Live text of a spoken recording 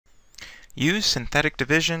Use synthetic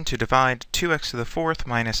division to divide 2x to the fourth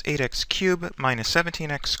minus 8x cubed minus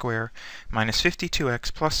 17x squared minus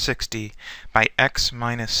 52x plus 60 by x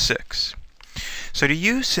minus 6. So to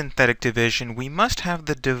use synthetic division, we must have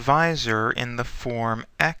the divisor in the form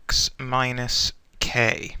x minus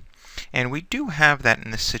k. And we do have that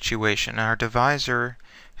in this situation. Our divisor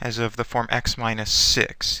is of the form x minus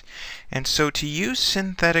 6. And so to use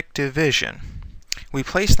synthetic division, we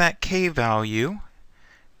place that k value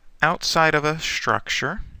outside of a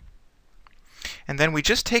structure, and then we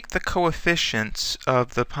just take the coefficients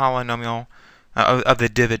of the polynomial, of the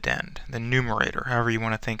dividend, the numerator, however you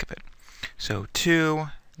want to think of it. So 2,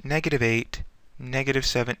 negative 8, negative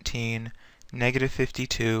 17, negative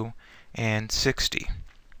 52, and 60.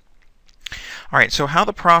 Alright, so how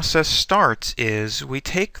the process starts is we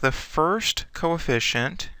take the first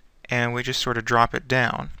coefficient and we just sort of drop it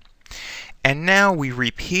down. And now we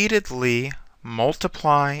repeatedly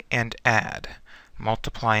multiply and add.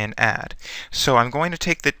 Multiply and add. So I'm going to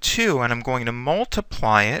take the 2 and I'm going to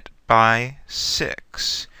multiply it by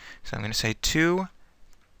 6. So I'm going to say 2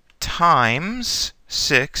 times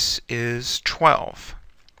 6 is 12.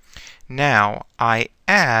 Now I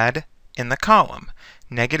add in the column.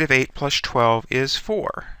 Negative 8 plus 12 is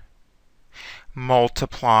 4.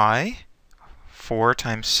 Multiply. 4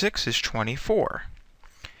 times 6 is 24.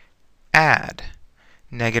 Add.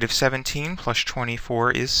 Negative 17 plus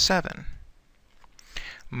 24 is 7.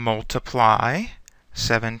 Multiply.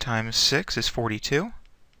 7 times 6 is 42.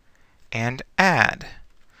 And add.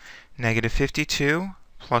 Negative 52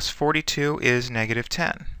 plus 42 is negative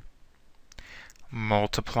 10.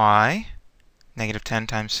 Multiply. Negative 10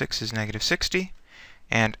 times 6 is negative 60.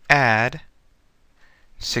 And add.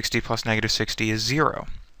 60 plus negative 60 is 0.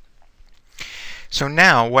 So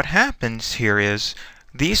now what happens here is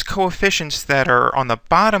these coefficients that are on the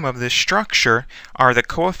bottom of this structure are the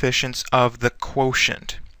coefficients of the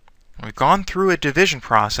quotient. We've gone through a division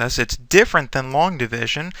process. It's different than long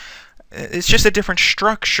division. It's just a different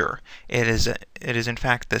structure. It is in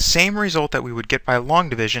fact the same result that we would get by long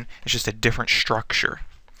division. It's just a different structure.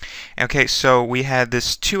 Okay, so we had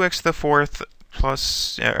this 2x to the fourth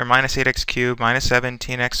plus or minus 8x cubed minus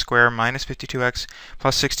 17x squared minus 52x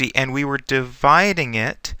plus 60, and we were dividing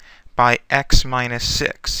it by x minus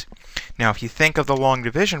 6. Now if you think of the long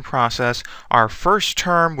division process, our first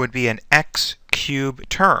term would be an x cubed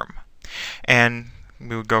term, and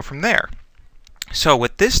we would go from there. So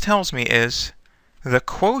what this tells me is the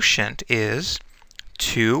quotient is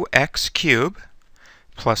 2x cubed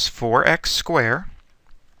plus 4x squared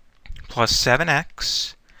plus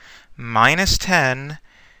 7x minus 10,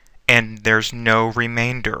 and there's no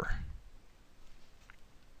remainder.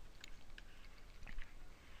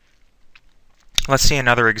 Let's see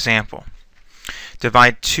another example.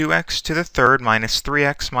 Divide 2x to the third minus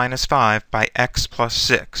 3x minus 5 by x plus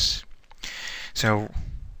 6. So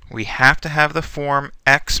we have to have the form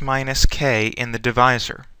x minus k in the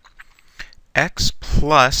divisor. X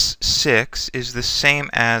plus 6 is the same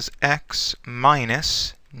as x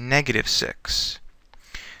minus negative 6.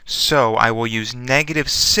 So I will use negative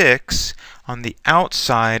 6 on the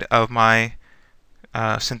outside of my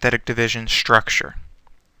synthetic division structure.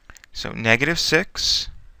 So negative 6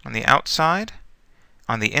 on the outside.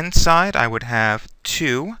 On the inside, I would have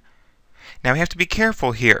 2. Now we have to be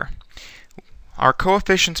careful here. Our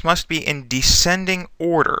coefficients must be in descending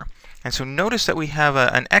order. And so notice that we have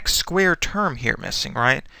an x squared term here missing,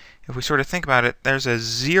 right? If we sort of think about it, there's a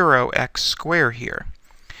 0x squared here.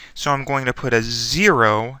 So I'm going to put a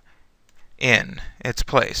 0 in its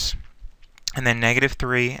place. And then negative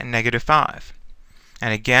 3 and negative 5.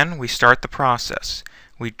 And again, we start the process.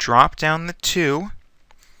 We drop down the 2,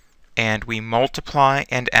 and we multiply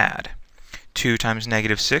and add. 2 times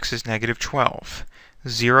negative 6 is negative 12.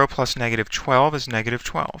 0 plus negative 12 is negative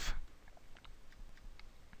 12.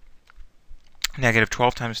 Negative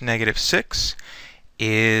 12 times negative 6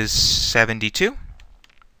 is 72.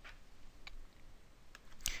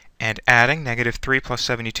 And adding, negative 3 plus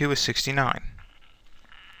 72 is 69.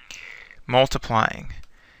 Multiplying.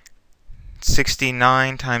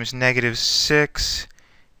 69 times negative 6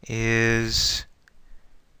 is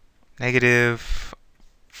negative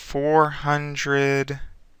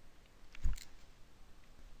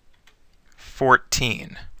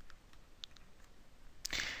 414.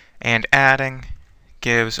 And adding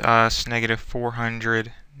gives us negative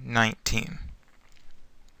 419.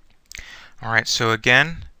 Alright, so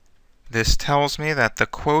again, this tells me that the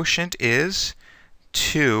quotient is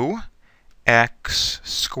 2x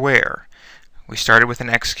squared. We started with an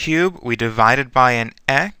x cubed, we divided by an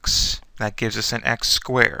x, that gives us an x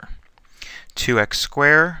squared. 2x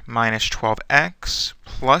squared minus 12x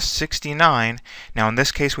plus 69. Now in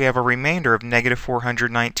this case we have a remainder of negative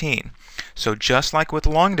 419. So just like with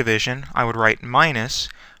long division, I would write minus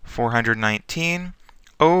 419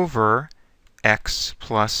 over x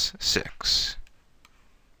plus 6.